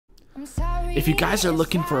If you guys are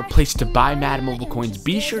looking for a place to buy Madden Mobile coins,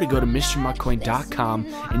 be sure to go to MrMuckCoin.com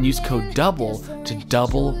and use code DOUBLE to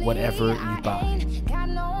double whatever you buy.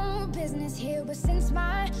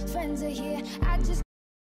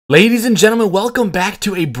 Ladies and gentlemen, welcome back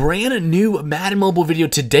to a brand new Madden Mobile video.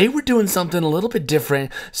 Today we're doing something a little bit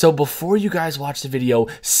different, so before you guys watch the video,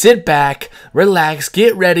 sit back, relax,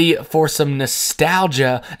 get ready for some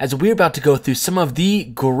nostalgia as we're about to go through some of the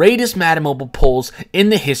greatest Madden Mobile polls in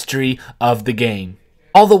the history of the game.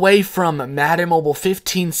 All the way from Madden Mobile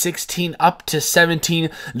 15, 16 up to 17,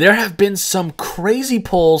 there have been some crazy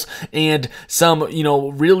polls and some,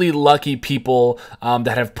 really lucky people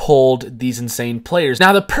that have pulled these insane players.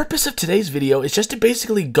 Now, the purpose of today's video is just to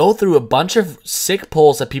basically go through a bunch of sick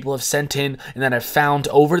polls that people have sent in and that I've found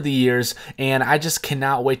over the years, and I just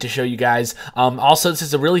cannot wait to show you guys. Also, this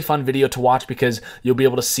is a really fun video to watch because you'll be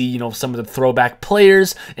able to see, some of the throwback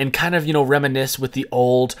players and kind of, reminisce with the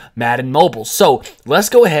old Madden Mobile. So, let's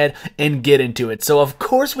go ahead and get into it. So of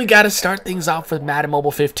course we got to start things off with Madden Mobile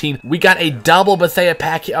 15. We got a double Bethea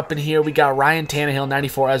pack up in here. We got Ryan Tannehill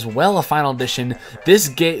 94 as well, a final edition. This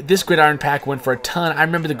gridiron pack went for a ton. I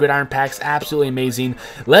remember the gridiron packs, absolutely amazing.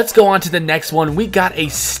 Let's go on to the next one. We got a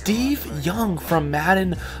Steve Young from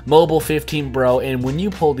Madden Mobile 15, bro. And when you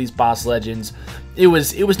pull these boss legends, it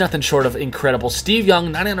was nothing short of incredible. Steve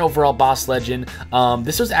Young, 99 overall boss legend.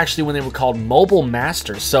 This was actually when they were called Mobile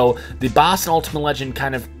Masters. So the boss and Ultimate Legend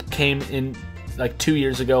kind of came in like 2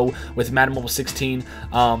 years ago with Madden Mobile 16.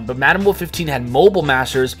 But Madden Mobile 15 had Mobile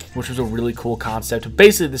Masters, which was a really cool concept.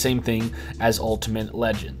 Basically the same thing as Ultimate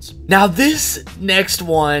Legends. Now this next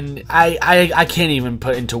one, I can't even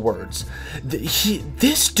put into words.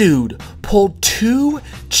 This dude pulled 2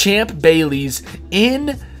 Champ Baileys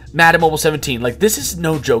in Madden Mobile 17. Like, this is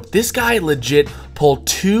no joke. This guy legit pulled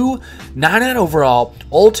 2 99 overall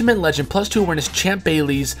Ultimate Legend plus 2 awareness Champ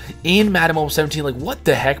Baileys in Madden Mobile 17. Like, what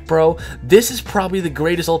the heck, bro? This is probably the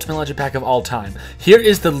greatest Ultimate Legend pack of all time. Here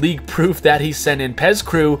is the league proof that he sent in. Pez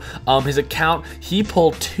Crew, his account, he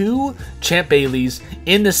pulled 2 Champ Baileys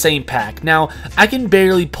in the same pack. Now, I can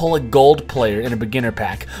barely pull a gold player in a beginner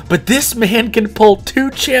pack, but this man can pull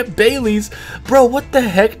 2 Champ Baileys. Bro, what the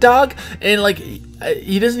heck, dog? And like,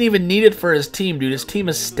 he doesn't even need it for his team, dude. His team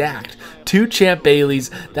is stacked. 2 Champ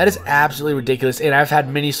Baileys. That is absolutely ridiculous. And I've had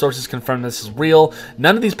many sources confirm this is real.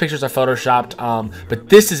 None of these pictures are photoshopped, but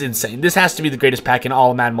this is insane. This has to be the greatest pack in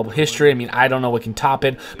all of Madden Mobile history. I mean, I don't know what can top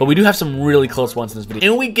it, but we do have some really close ones in this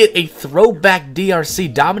video. And we get a throwback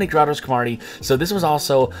DRC, Dominic Rodgers-Cromartie. So this was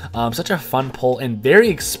also such a fun pull and very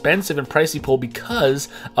expensive and pricey pull because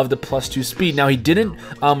of the +2 speed. Now, he didn't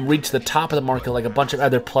reach the top of the market like a bunch of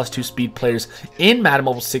other +2 speed players in Madden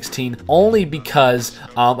Mobile 16, only because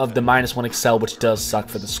of the -1 Excel, which does suck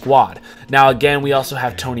for the squad. Now, again, we also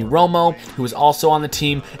have Tony Romo, who is also on the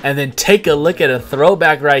team, and then take a look at a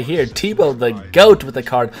throwback right here. Tebow, the GOAT with the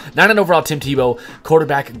card. 99 overall Tim Tebow,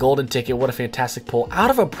 quarterback, golden ticket. What a fantastic pull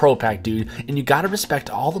out of a pro pack, dude. And you got to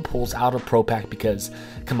respect all the pulls out of pro pack because,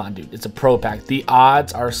 come on, dude, it's a pro pack. The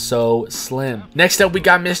odds are so slim. Next up, we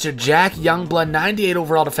got Mr. Jack Youngblood, 98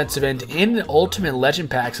 overall defensive end in an Ultimate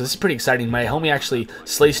Legend pack. So this is pretty exciting. My homie actually,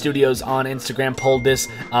 Slay Studios on Instagram, pulled this.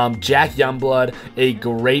 Jack Youngblood, a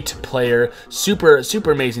great player, super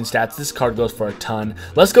amazing stats. This card goes for a ton.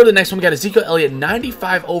 Let's go to the next one. We got Ezekiel Elliott,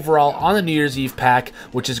 95 overall on the New Year's Eve pack,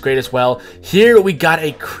 which is great as well. Here we got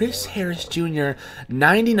a Chris Harris Jr.,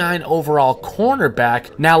 99 overall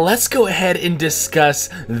cornerback. Now let's go ahead and discuss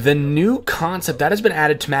the new concept that has been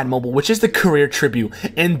added to Madden Mobile, which is the career tribute.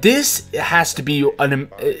 And this has to be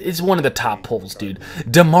it's one of the top pulls, dude.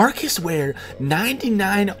 DeMarcus Ware,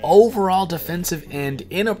 99 overall defensive end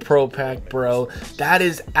in a pro pack, bro. That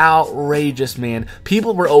is outrageous, man.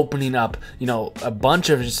 People were opening up, a bunch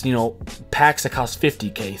of just, packs that cost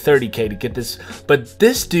 50K, 30K to get this. But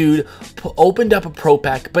this dude opened up a pro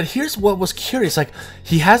pack. But here's what was curious. Like,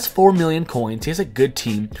 he has 4 million coins. He has a good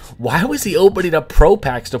team. Why was he opening up pro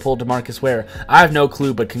packs to pull DeMarcus Ware? I have no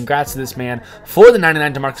clue, but congrats to this man for the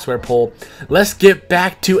 99 DeMarcus Ware pull. Let's get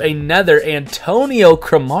back to another Antonio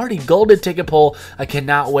Cromartie golden ticket pull. I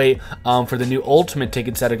cannot wait for the new Ultimate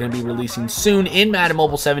tickets that are going to be releasing soon in Madden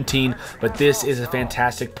Mobile 17, but this is a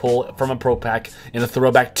fantastic pull from a pro pack in a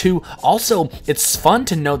throwback too. Also, it's fun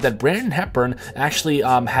to note that Brandon Hepburn actually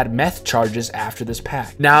had meth charges after this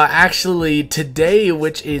pack. Now, actually, today,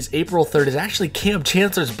 which is April 3rd, is actually Cam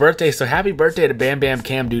Chancellor's birthday, so happy birthday to Bam Bam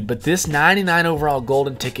Cam, dude. But this 99 overall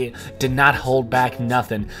golden ticket did not hold back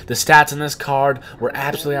nothing. The stats on this card were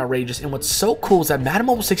absolutely outrageous, and what's so cool is that Madden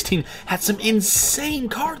Mobile 16 had some insane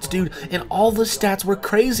cards, dude, and all the stats were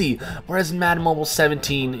crazy. crazy. Whereas in Madden Mobile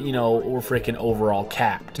 17, you know, we're freaking overall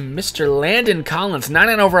capped. Mr. Landon Collins,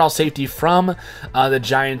 99 overall safety from the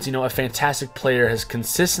Giants. You know, a fantastic player, has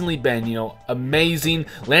consistently been, you know, amazing.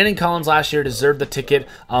 Landon Collins last year deserved the ticket,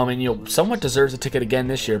 and you know, somewhat deserves the ticket again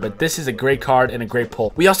this year. But this is a great card and a great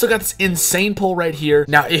pull. We also got this insane pull right here.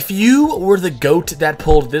 Now, if you were the GOAT that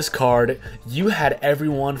pulled this card, you had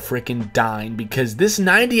everyone freaking dying, because this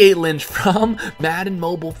 98 Lynch from Madden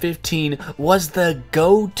Mobile 15 was the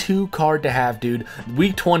go-to card to have, dude.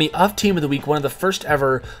 Week 20 of Team of the Week, one of the first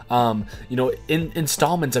ever, you know,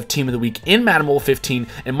 installments of Team of the Week in Madden Mobile 15,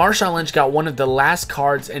 and Marshawn Lynch got one of the last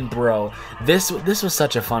cards. And bro, this was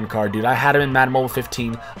such a fun card, dude. I had him in Madden Mobile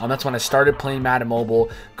 15. That's when I started playing Madden Mobile.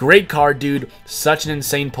 Great card, dude. Such an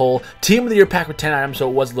insane pull. Team of the Year pack with 10 items, so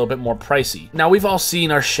it was a little bit more pricey. Now, we've all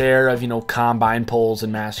seen our share of, you know, combine pulls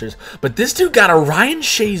and masters, but this dude got a Ryan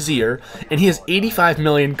Shazier, and he has 85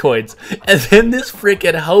 million coins. And then this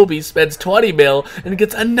freaking Hobie spends 20 mil and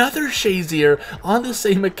gets another Shazier on the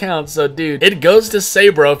same account. So, dude, it goes to say,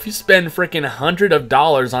 bro, if you spend freaking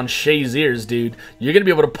 $100 on Shaziers, dude, you're gonna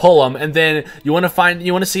be able to pull them. And then you want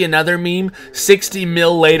to see another meme? 60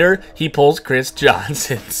 mil later, he pulls Chris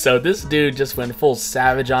Johnson. So this dude just went full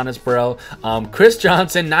savage on us, bro. Chris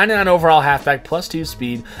Johnson, 99 overall halfback, +2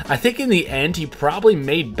 speed. I think in the end, he probably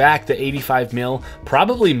made back the 85 mil,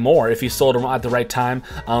 probably more if he sold him at the right time.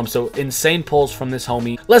 So insane pulls from this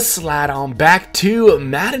homie. Let's slide on back to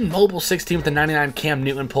Madden Mobile 16 with the 99 Cam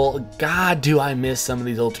Newton pull. God, do I miss some of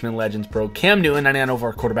these Ultimate Legends, bro. Cam Newton, 99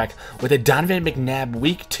 overall quarterback with a Donovan McNabb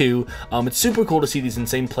week 2. It's super cool to see these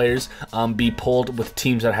insane players be pulled with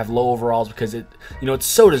teams that have low overalls, because it, you know, it's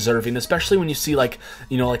so deserving, especially when you see, like,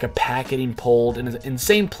 you know, like a pack getting pulled and an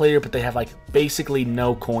insane player, but they have like basically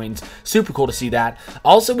no coins. Super cool to see that.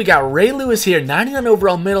 Also, we got Ray Lewis here, 99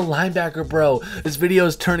 overall middle linebacker, bro. This video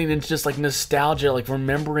is turning into just like nostalgia, like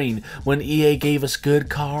remembering when EA gave us good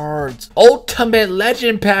cards. Ultimate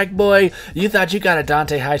Legend pack, boy. You thought you got a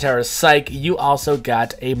Dante Hightower, psych. You also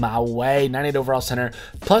got a My Way, 98 overall center,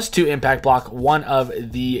 +2 impact block, one of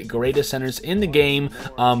the greatest centers in the game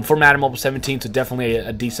for Madden Mobile 17, so definitely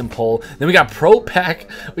a decent pull. Then we got Pro Pack.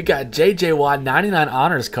 We got JJ Watt, 99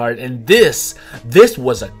 honors card, and this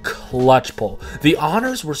was a clutch pull. The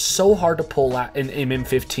honors were so hard to pull out in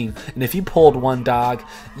MM15, and if you pulled one, dog,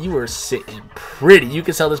 you were sitting pretty. You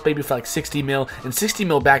could sell this baby for like 60 mil, and 60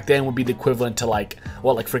 mil back then would be the equivalent to like,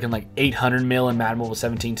 what, like freaking like 800 mil in Madden Mobile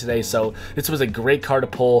 17 today. So this was a great card to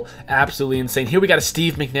pull, absolutely insane. Here we got a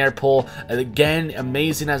Steve McNair pull, again,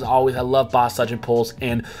 amazing as always. I love Boss Legend pulls,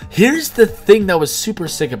 and here's the thing that was super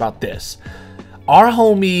sick about this. Our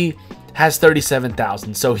homie has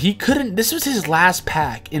 37,000, so he couldn't, this was his last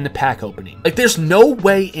pack in the pack opening. Like, there's no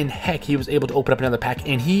way in heck he was able to open up another pack,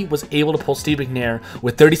 and he was able to pull Steve McNair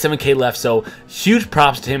with 37k left, so huge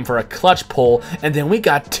props to him for a clutch pull. And then we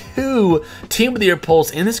got 2 Team of the Year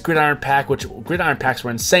pulls in this Gridiron pack, which Gridiron packs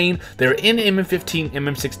were insane. They're in MM15,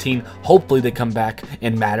 MM16. Hopefully they come back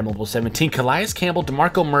in Madden Mobile 17. Calais Campbell,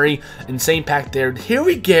 DeMarco Murray, insane pack there. Here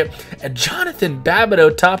we get a Jonathan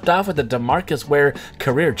Babineau topped off with a DeMarcus Ware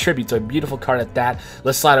career tribute, so beautiful card at that.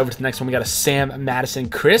 Let's slide over to the next one. We got a Sam Madison,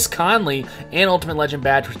 Chris Conley, and Ultimate Legend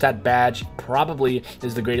badge, which that badge probably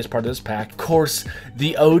is the greatest part of this pack. Of course,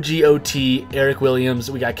 the OGOT Eric Williams.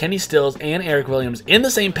 We got Kenny Stills and Eric Williams in the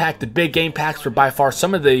same pack. The big game packs were by far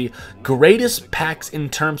some of the greatest packs in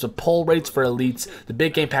terms of pull rates for elites. The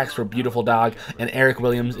big game packs were beautiful, dog, and Eric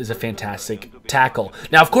Williams is a fantastic tackle.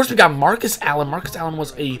 Now, of course, we got Marcus Allen. Marcus Allen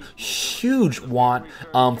was a huge want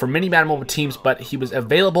for many Madden Mobile teams, but he was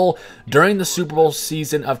available during the Super Bowl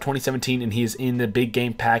season of 2017, and he is in the big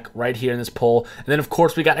game pack right here in this pull. And then, of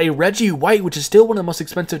course, we got a Reggie White, which is still one of the most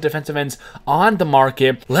expensive defensive ends on the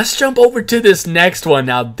market. Let's jump over to this next one.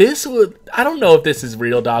 Now, this would, I don't know if this is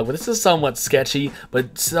real, dog, but this is somewhat sketchy.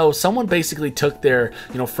 But so someone basically took their,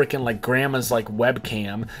 you know, freaking like grandma's like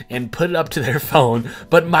webcam and put it up to their phone.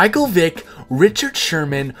 But Michael Vick, Richard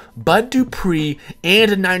Sherman, Bud Dupree,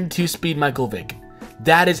 and a 92 speed Michael Vick.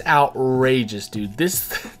 That is outrageous, dude.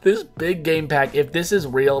 This big game pack, if this is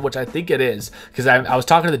real, which I think it is, because I was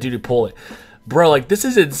talking to the dude who pulled it. Bro, like, this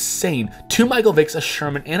is insane. 2 Michael Vicks, a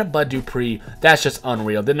Sherman, and a Bud Dupree. That's just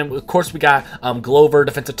unreal. Then, of course, we got Glover,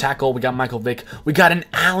 defensive tackle. We got Michael Vick. We got an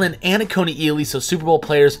Allen and a Coney Ely, so Super Bowl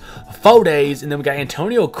players, 4 days. And then we got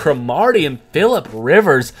Antonio Cromartie and Phillip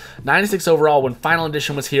Rivers. 96 overall when Final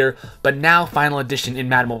Edition was here. But now Final Edition in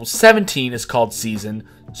Madden Mobile 17 is called Season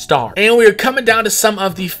star. And we are coming down to some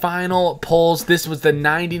of the final pulls. This was the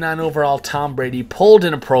 99 overall Tom Brady pulled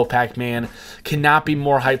in a pro pack, man. Cannot be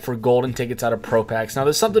more hyped for golden tickets out of pro packs. Now,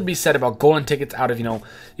 there's something to be said about golden tickets out of, you know,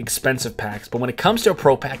 expensive packs. But when it comes to a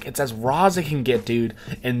pro pack, it's as raw as it can get, dude.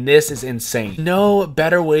 And this is insane. No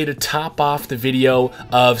better way to top off the video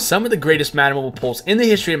of some of the greatest Madden Mobile pulls in the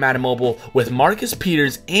history of Madden Mobile with Marcus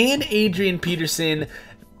Peters and Adrian Peterson.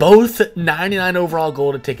 Both 99 overall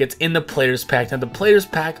golden tickets in the Players Pack. Now, the Players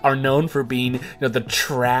Pack are known for being, you know, the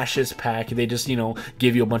trashiest pack. They just, you know,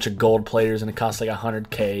 give you a bunch of gold players and it costs like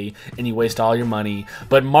 100K and you waste all your money.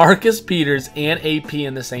 But Marcus Peters and AP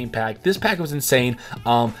in the same pack. This pack was insane.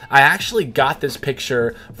 I actually got this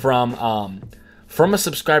picture from a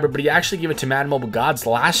subscriber, but he actually gave it to Madden Mobile Gods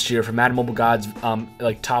last year for Madden Mobile Gods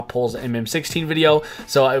like top pulls MM16 video.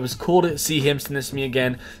 So it was cool to see him send this to me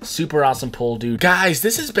again. Super awesome pull, dude. Guys,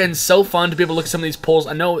 this has been so fun to be able to look at some of these pulls.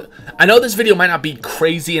 I know this video might not be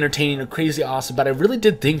crazy entertaining or crazy awesome, but I really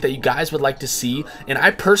did think that you guys would like to see, and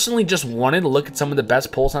I personally just wanted to look at some of the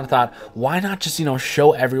best pulls, and I thought, why not just, you know,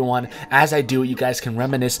 show everyone as I do it. You guys can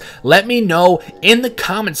reminisce. Let me know in the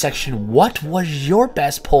comment section, what was your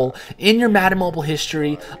best pull in your Madden Mobile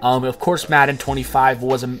history. Of course, Madden 25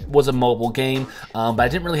 was a mobile game, but I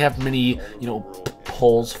didn't really have many, you know,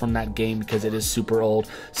 pulls from that game because it is super old.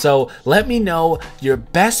 So let me know your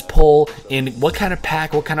best pull in what kind of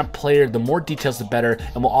pack, what kind of player. The more details, the better,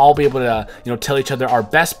 and we'll all be able to, you know, tell each other our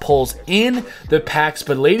best pulls in the packs.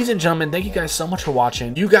 But ladies and gentlemen, thank you guys so much for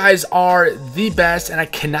watching. You guys are the best, and I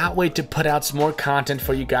cannot wait to put out some more content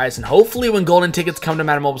for you guys. And hopefully, when golden tickets come to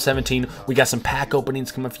Madden Mobile 17, we got some pack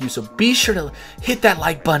openings coming for you. So be sure to hit that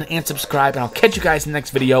like button and subscribe, and I'll catch you guys in the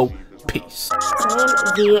next video. Peace.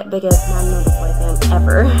 I am the biggest Madden Mobile Boy fan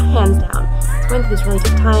ever, hands down. Went through this really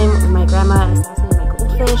tough time with my grandma assassinated my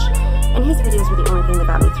goldfish, and his videos were the only thing that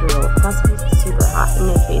got me through. Plus, he's super hot in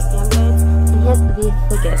his face cam vids, and he has the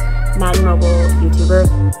thickest Madden Mobile YouTuber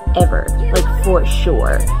ever, like for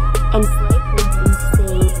sure. And Slay pulls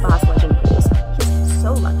insane boss legend pulls. He's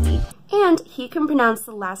so lucky. And he can pronounce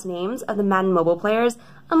the last names of the Madden Mobile players,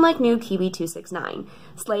 unlike new Kiwi269.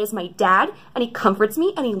 Slay is my dad, and he comforts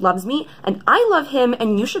me, and he loves me, and I love him,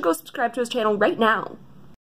 and you should go subscribe to his channel right now.